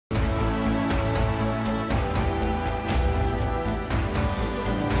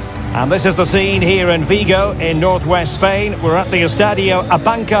And this is the scene here in Vigo, in northwest Spain. We're at the Estadio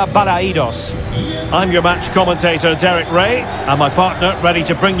Abanca Balaidos. I'm your match commentator, Derek Ray, and my partner, ready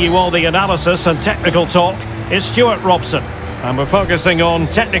to bring you all the analysis and technical talk, is Stuart Robson. And we're focusing on,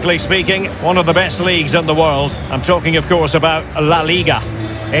 technically speaking, one of the best leagues in the world. I'm talking, of course, about La Liga.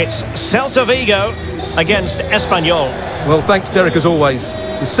 It's Celta Vigo against Espanyol. Well, thanks, Derek, as always.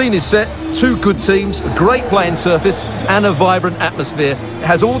 The scene is set, two good teams, a great playing surface and a vibrant atmosphere. It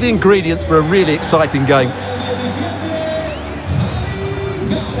has all the ingredients for a really exciting game.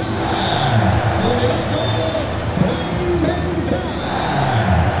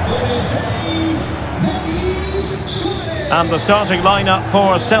 And the starting lineup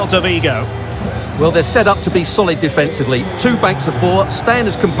for Celta Vigo. Well, they're set up to be solid defensively. Two banks of four, staying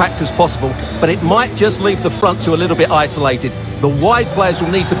as compact as possible, but it might just leave the front two a little bit isolated. The wide players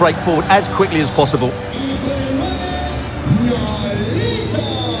will need to break forward as quickly as possible.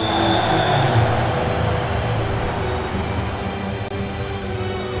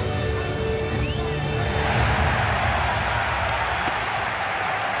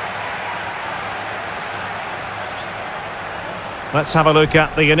 Let's have a look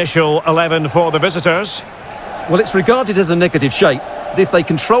at the initial 11 for the visitors. Well, it's regarded as a negative shape. If they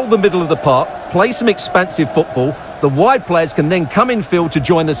control the middle of the park, play some expansive football, the wide players can then come in field to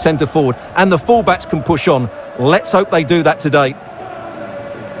join the centre forward, and the fullbacks can push on. Let's hope they do that today.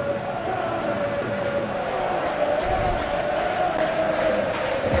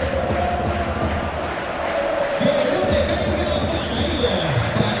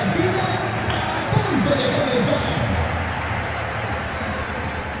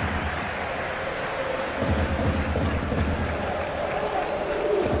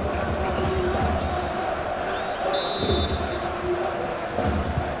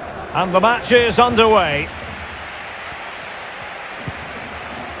 And the match is underway.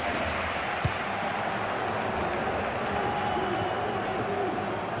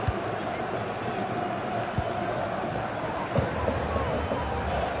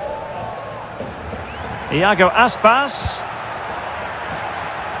 Iago Aspas.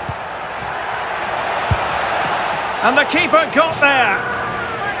 And the keeper got there.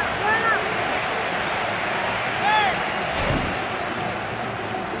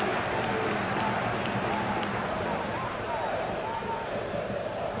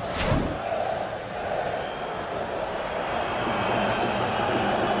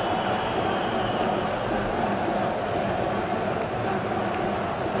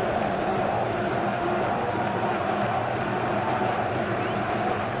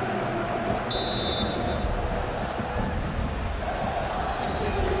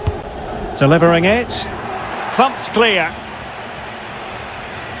 Delivering it. Clumped clear.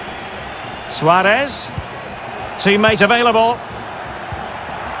 Suarez. Teammate available.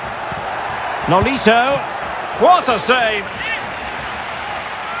 Nolito. What a save!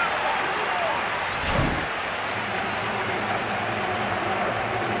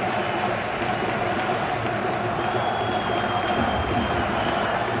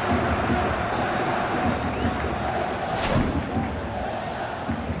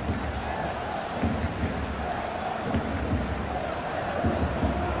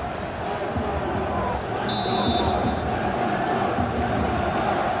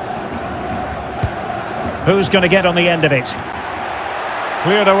 Who's going to get on the end of it?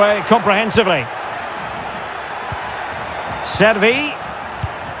 Cleared away comprehensively. Servi.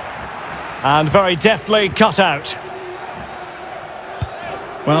 And very deftly cut out.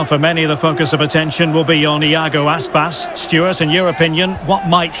 Well, for many, the focus of attention will be on Iago Aspas. Stuart, in your opinion, what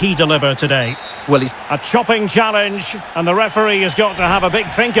might he deliver today? Well, he's a chopping challenge, and the referee has got to have a big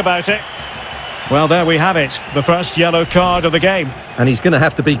think about it. Well, there we have it, the first yellow card of the game. And he's going to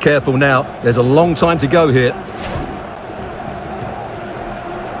have to be careful now. There's a long time to go here.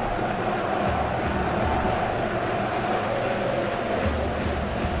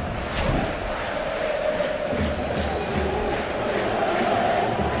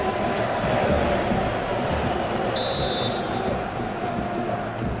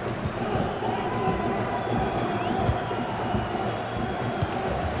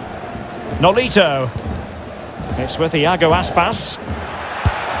 Nolito. It's with Iago Aspas.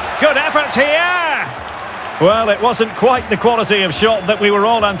 Good effort here! Well, it wasn't quite the quality of shot that we were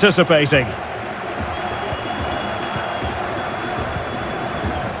all anticipating.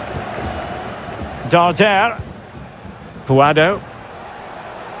 Darder. Puado.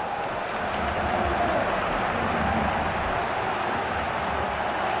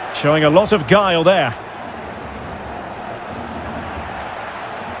 Showing a lot of guile there.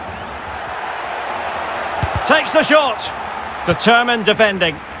 Takes the shot. Determined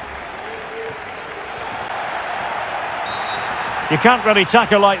defending. You can't really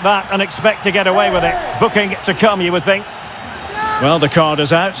tackle like that and expect to get away with it. Booking to come, you would think. Well, the card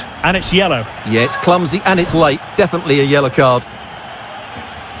is out, and it's yellow. Yeah, it's clumsy and it's late. Definitely a yellow card.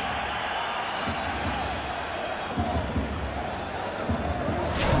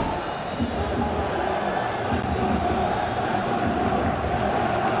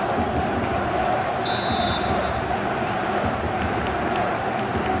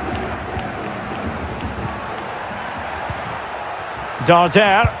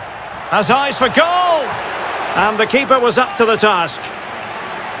 Darder has eyes for goal, and the keeper was up to the task.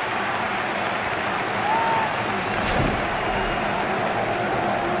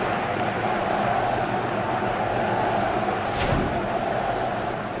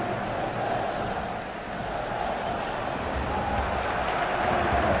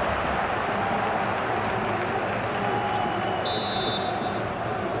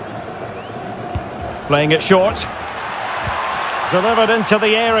 Playing it short. Delivered into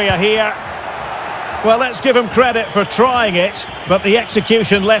the area here. Well, let's give him credit for trying it, but the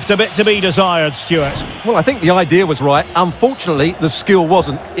execution left a bit to be desired, Stuart. Well, I think the idea was right. Unfortunately, the skill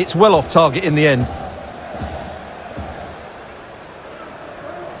wasn't. It's well off target in the end.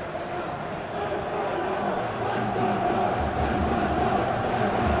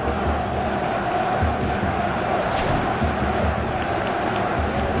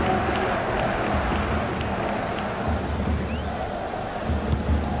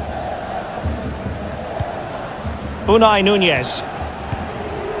 Unai Núñez.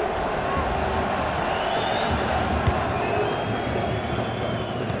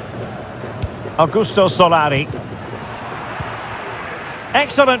 Augusto Solari.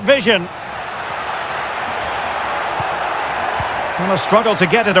 Excellent vision. And a struggle to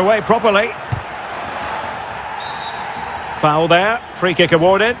get it away properly. Foul there. Free kick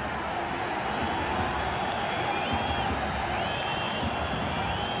awarded.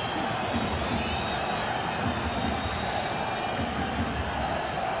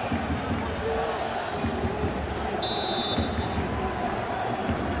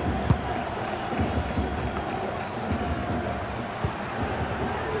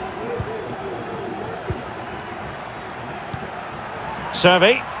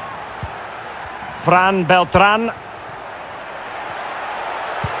 Servi. Fran Beltran.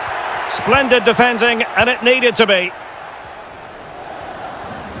 Splendid defending, and it needed to be.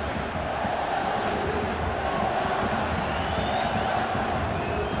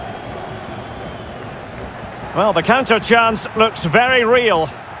 Well, the counter chance looks very real.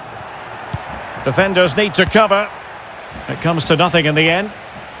 Defenders need to cover. It comes to nothing in the end.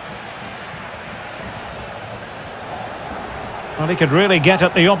 Well, he could really get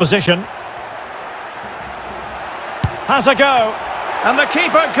at the opposition. Has a go. And the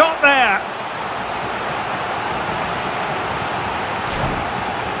keeper got there.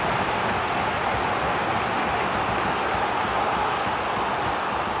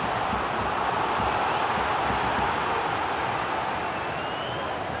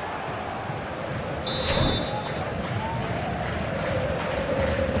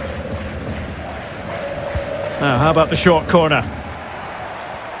 Now, how about the short corner?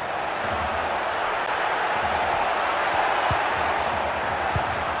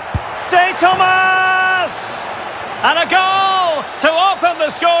 Thomas! And a goal to open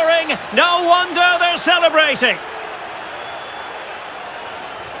the scoring. No wonder they're celebrating.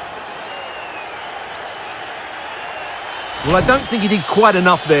 Well, I don't think he did quite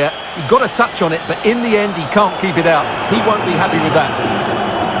enough there. He got a touch on it, but in the end, he can't keep it out. He won't be happy with that.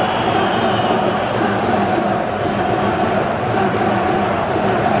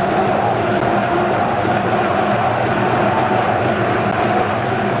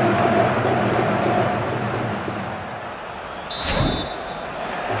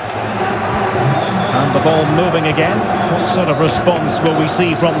 The ball moving again. What sort of response will we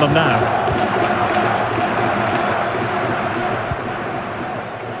see from them now?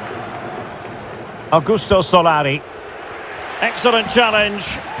 Augusto Solari. Excellent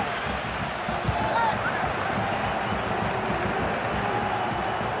challenge.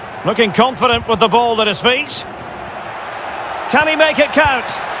 Looking confident with the ball at his feet. Can he make it count?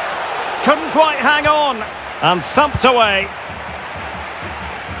 Couldn't quite hang on. And thumped away.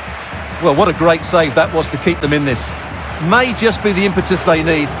 Well, what a great save that was to keep them in this. May just be the impetus they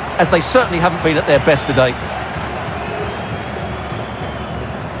need, as they certainly haven't been at their best today.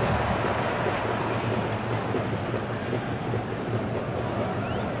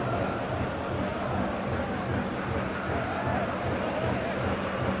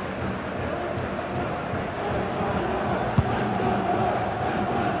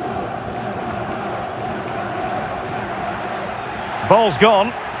 Ball's gone.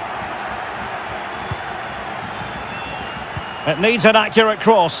 It needs an accurate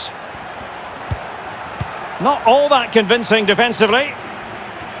cross. Not all that convincing defensively.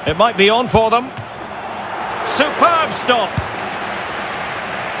 It might be on for them. Superb stop.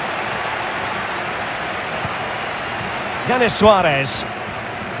 Denis Suarez.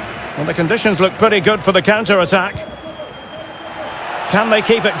 Well, the conditions look pretty good for the counter-attack. Can they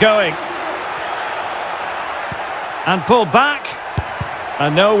keep it going? And pull back.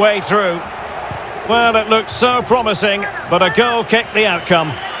 And no way through. Well, it looked so promising, but a goal kicked the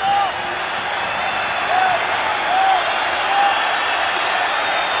outcome.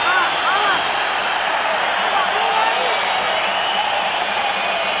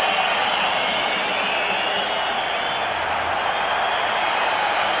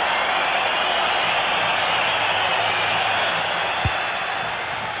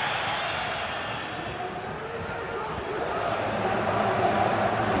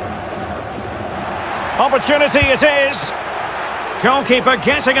 Opportunity it is. Goalkeeper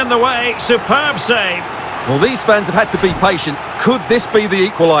getting in the way. Superb save. Well, these fans have had to be patient. Could this be the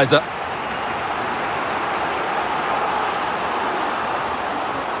equaliser?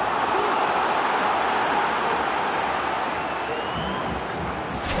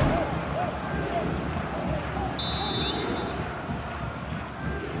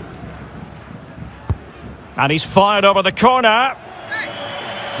 And he's fired over the corner.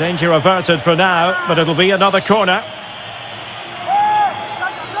 Danger averted for now, but it'll be another corner.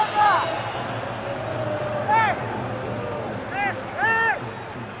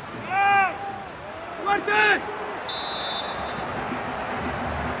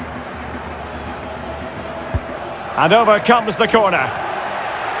 And over comes the corner.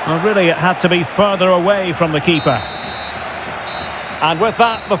 Well, really, it had to be further away from the keeper. And with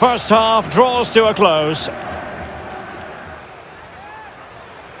that, the first half draws to a close.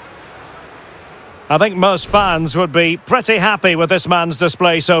 I think most fans would be pretty happy with this man's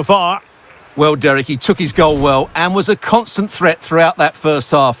display so far. Well, Derek, he took his goal well and was a constant threat throughout that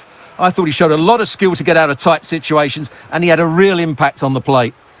first half. I thought he showed a lot of skill to get out of tight situations, and he had a real impact on the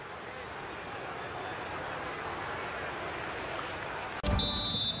plate.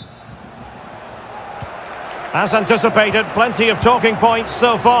 As anticipated, plenty of talking points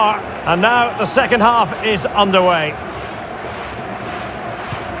so far. And now the second half is underway.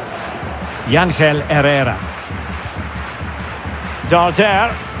 Ángel Herrera.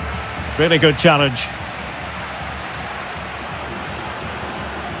 Darder. Really good challenge.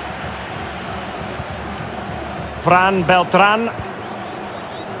 Fran Beltran.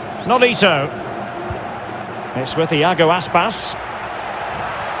 Nolito. It's with Iago Aspas.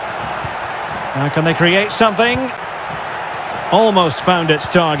 Now can they create something? Almost found its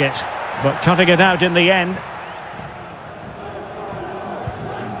target, but cutting it out in the end.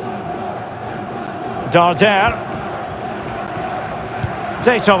 Darder.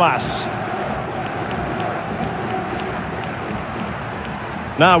 De Thomas.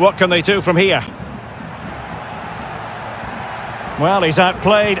 Now what can they do from here? Well, he's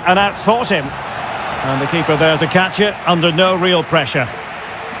outplayed and outthought him. And the keeper there to catch it under no real pressure.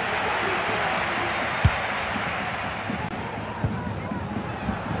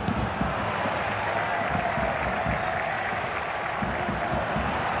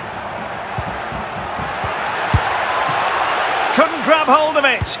 Couldn't grab hold of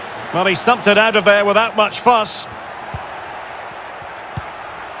it. Well, he stumped it out of there without much fuss.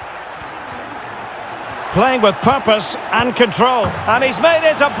 Playing with purpose and control. And he's made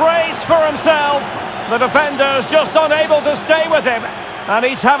it a brace for himself. The defender's just unable to stay with him. And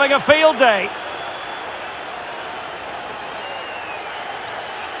he's having a field day.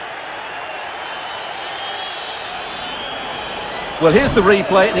 Well, here's the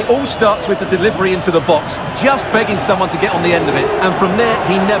replay, and it all starts with the delivery into the box, just begging someone to get on the end of it. And from there,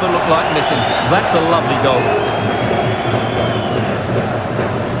 he never looked like missing. That's a lovely goal.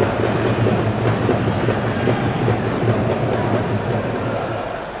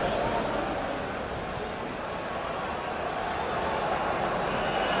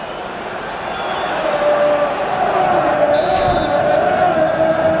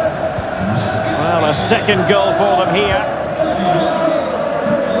 Well, a second goal for them here.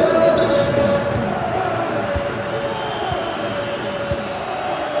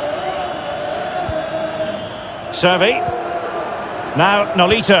 Servi. Now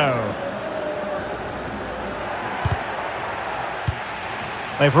Nolito.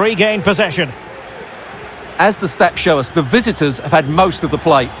 They've regained possession. As the stats show us, the visitors have had most of the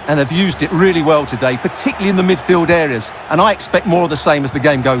play and have used it really well today, particularly in the midfield areas. And I expect more of the same as the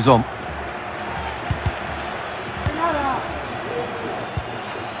game goes on.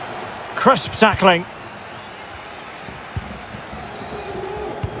 Crisp tackling.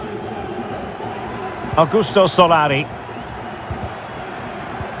 Augusto Solari.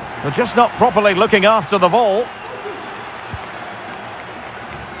 They're just not properly looking after the ball.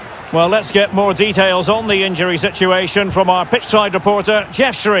 Well, let's get more details on the injury situation from our pitchside reporter,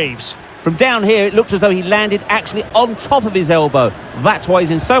 Jeff Shreves. From down here, it looked as though he landed actually on top of his elbow. That's why he's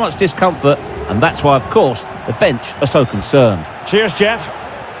in so much discomfort, and that's why, of course, the bench are so concerned. Cheers, Jeff.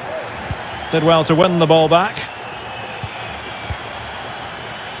 Did well to win the ball back.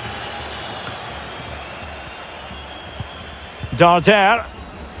 Darder.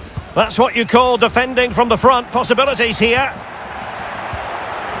 That's what you call defending from the front. Possibilities here.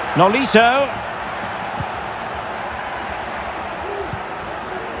 Nolito.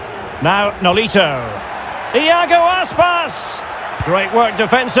 Now Nolito. Iago Aspas. Great work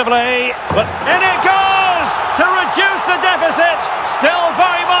defensively. But in it goes to reduce the deficit. Still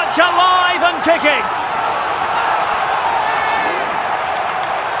very much alive and kicking.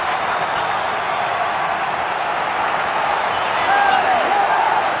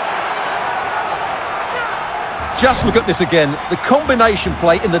 Just look at this again. The combination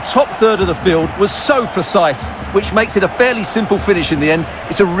play in the top third of the field was so precise, which makes it a fairly simple finish in the end.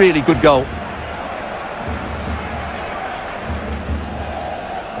 It's a really good goal.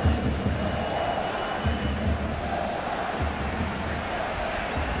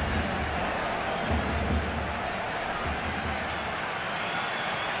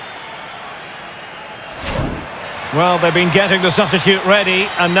 Well, they've been getting the substitute ready,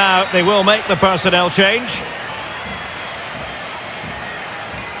 and now they will make the personnel change.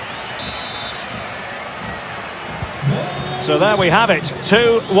 So there we have it,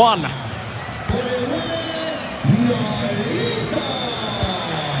 2-1.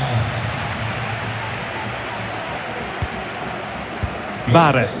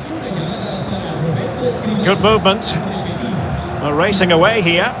 Barre. Good movement. They're racing away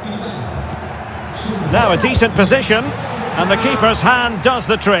here. Now a decent position, and the keeper's hand does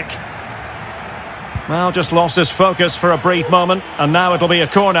the trick. Well, just lost his focus for a brief moment, and now it'll be a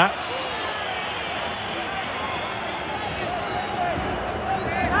corner.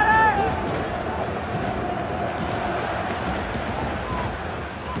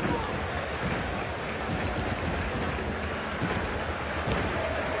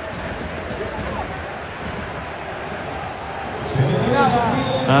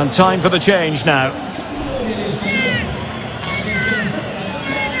 And time for the change now.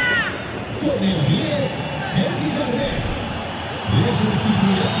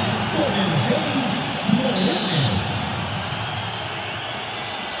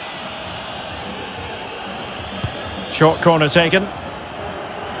 Short corner taken.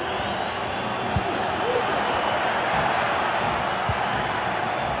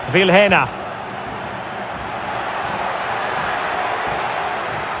 Vilhena.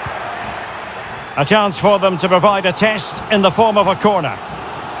 A chance for them to provide a test in the form of a corner.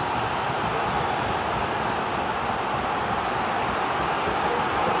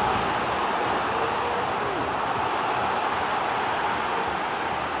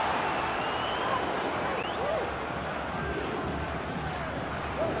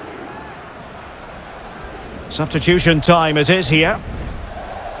 Substitution time it is here.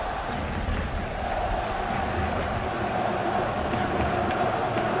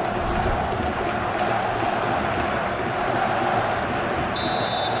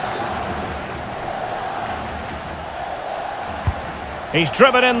 He's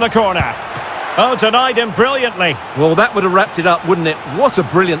driven in the corner. Oh, denied him brilliantly. Well, that would have wrapped it up, wouldn't it? What a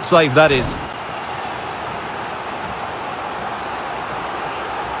brilliant save that is.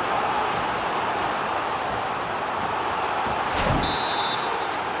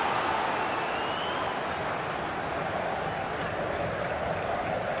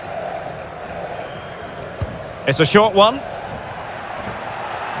 It's a short one.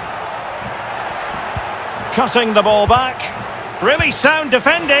 Cutting the ball back. Really sound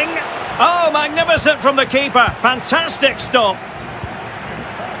defending. Oh, magnificent from the keeper. Fantastic stop.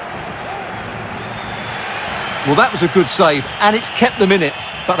 Well, that was a good save, and it's kept them in it,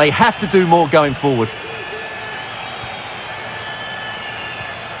 but they have to do more going forward.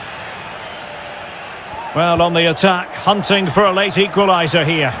 Well, on the attack, hunting for a late equaliser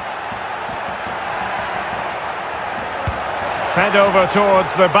here. Fed over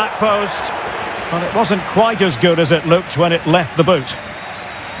towards the back post. Well, it wasn't quite as good as it looked when it left the boot.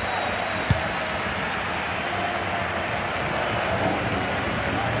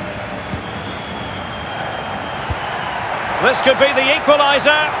 This could be the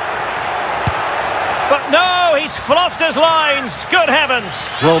equaliser. But no, he's fluffed his lines. Good heavens.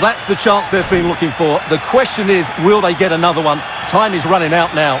 Well, that's the chance they've been looking for. The question is, will they get another one? Time is running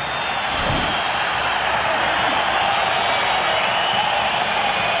out now.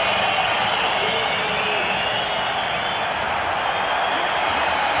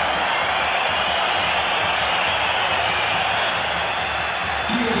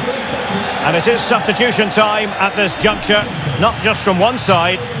 And it is substitution time at this juncture, not just from one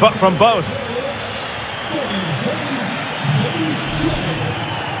side, but from both.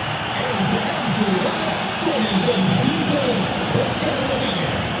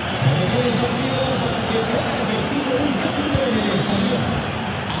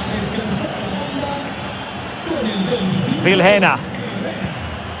 Vilhena.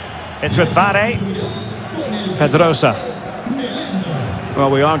 It's with Barre. Pedrosa. Well,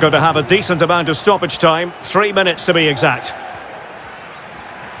 we are going to have a decent amount of stoppage time. 3 minutes to be exact.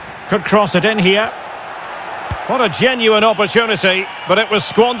 Could cross it in here. What a genuine opportunity, but it was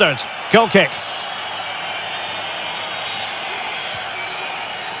squandered. Goal kick.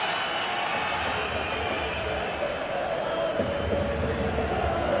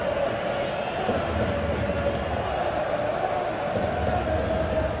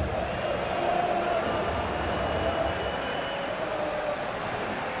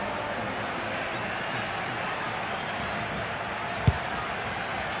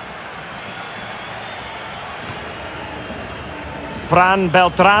 Fran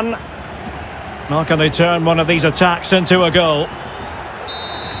Beltran. How can they turn one of these attacks into a goal?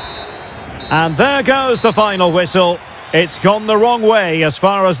 And there goes the final whistle. It's gone the wrong way as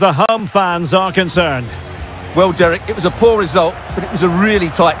far as the home fans are concerned. Well, Derek, it was a poor result, but it was a really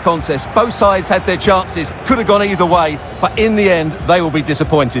tight contest. Both sides had their chances, could have gone either way, but in the end, they will be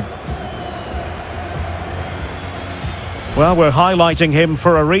disappointed. Well, we're highlighting him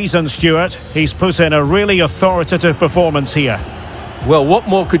for a reason, Stuart. He's put in a really authoritative performance here. Well, what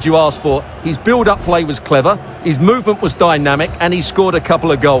more could you ask for? His build-up play was clever, his movement was dynamic, and he scored a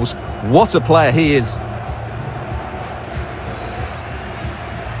couple of goals. What a player he is.